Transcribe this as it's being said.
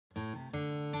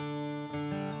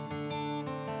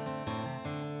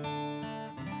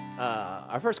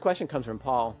Our first question comes from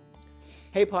Paul.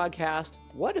 Hey podcast,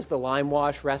 what is the lime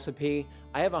wash recipe?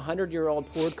 I have a 100-year-old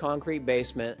poured concrete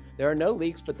basement. There are no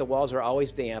leaks, but the walls are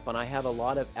always damp, and I have a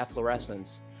lot of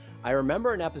efflorescence. I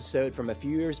remember an episode from a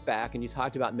few years back, and you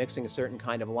talked about mixing a certain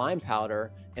kind of lime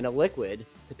powder in a liquid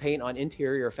to paint on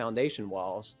interior foundation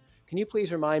walls. Can you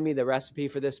please remind me the recipe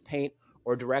for this paint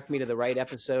or direct me to the right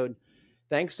episode?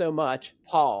 Thanks so much,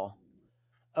 Paul.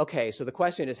 Okay, so the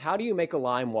question is, how do you make a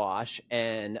lime wash?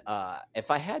 And if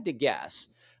I had to guess,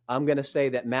 I'm going to say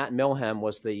that Matt Millham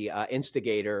was the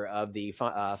instigator of the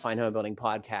Fine Homebuilding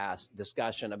Podcast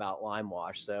discussion about lime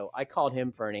wash. So I called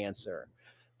him for an answer.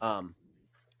 And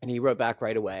he wrote back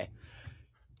right away.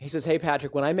 He says, hey,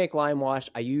 Patrick, when I make lime wash,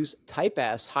 I use type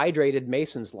S hydrated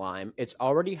Mason's lime. It's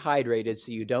already hydrated,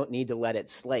 so you don't need to let it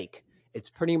slake. It's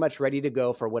pretty much ready to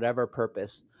go for whatever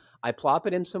purpose. I plop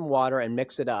it in some water and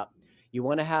mix it up. You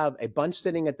want to have a bunch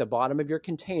sitting at the bottom of your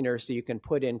container so you can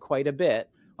put in quite a bit,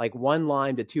 like 1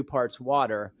 lime to 2 parts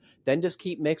water. Then just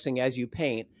keep mixing as you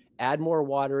paint. Add more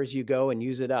water as you go and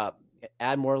use it up.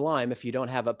 Add more lime if you don't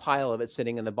have a pile of it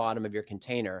sitting in the bottom of your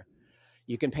container.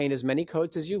 You can paint as many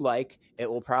coats as you like.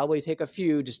 It will probably take a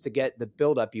few just to get the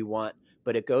buildup you want,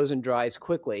 but it goes and dries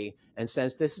quickly. And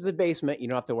since this is a basement, you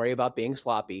don't have to worry about being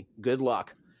sloppy. Good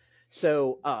luck.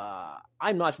 So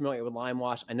I'm not familiar with lime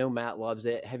wash. I know Matt loves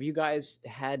it. Have you guys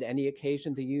had any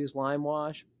occasion to use lime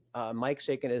wash? Mike's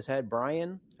shaking his head.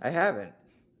 Brian? I haven't.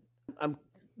 I'm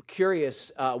curious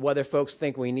whether folks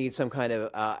think we need some kind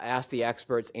of Ask the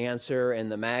Experts answer in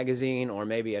the magazine, or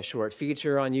maybe a short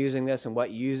feature on using this and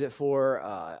what you use it for.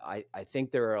 I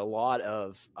think there are a lot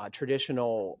of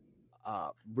traditional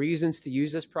reasons to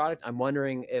use this product. I'm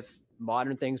wondering if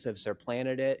modern things have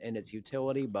supplanted it in its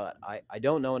utility, but I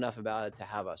don't know enough about it to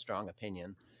have a strong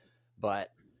opinion.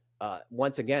 But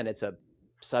once again, it's a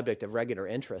subject of regular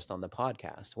interest on the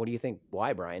podcast. What do you think?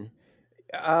 Why, Brian?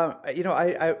 I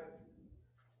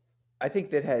think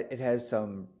that it has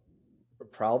some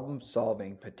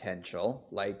problem-solving potential,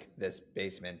 like this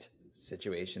basement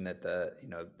situation that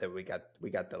that we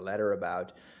got the letter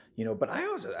about,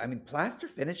 But plaster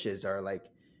finishes are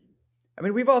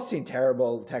we've all seen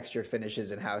terrible textured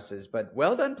finishes in houses, but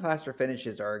well-done plaster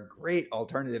finishes are a great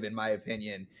alternative, in my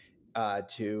opinion,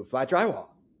 to flat drywall.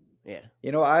 Yeah.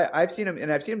 I've seen them,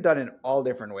 and I've seen them done in all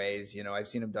different ways. I've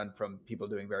seen them done from people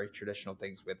doing very traditional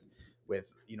things with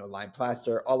lime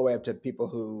plaster, all the way up to people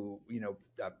who,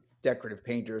 decorative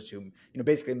painters who,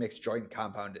 basically mix joint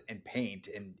compound and paint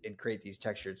and create these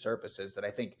textured surfaces that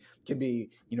I think can be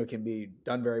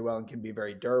done very well and can be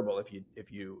very durable if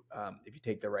you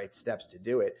take the right steps to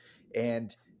do it.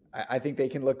 And I think they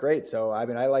can look great. So,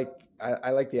 I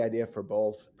like the idea for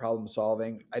both problem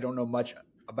solving. I don't know much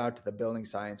about the building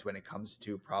science when it comes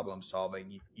to problem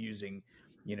solving using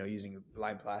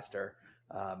lime plaster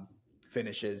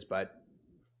finishes, but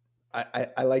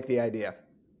I like the idea,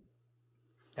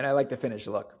 and I like the finished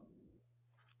look.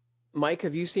 Mike,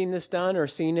 have you seen this done or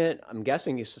seen it? I'm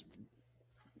guessing you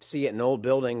see it in old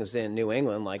buildings in New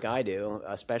England like I do,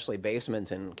 especially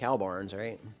basements and cow barns,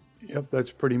 right? Yep,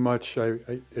 that's pretty much,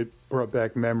 it brought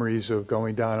back memories of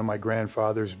going down in my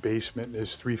grandfather's basement in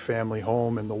his 3-family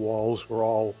home, and the walls were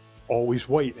always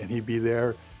white, and he'd be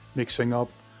there mixing up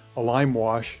a lime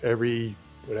wash every,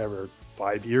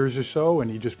 5 years or so,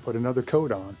 and he just put another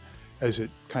coat on as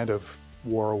it kind of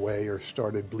wore away or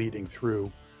started bleeding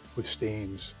through with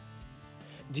stains.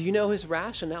 Do you know his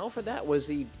rationale for that? Was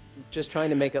he just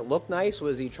trying to make it look nice?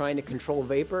 Was he trying to control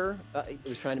vapor? He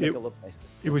was trying to make it look nice.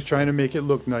 He was trying to make it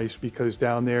look nice because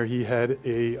down there he had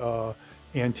a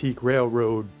antique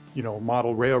railroad,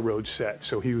 model railroad set.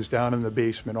 So he was down in the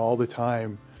basement all the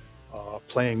time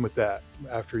playing with that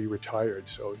after he retired.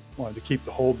 So he wanted to keep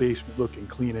the whole basement looking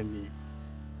clean and neat.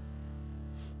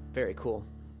 Very cool.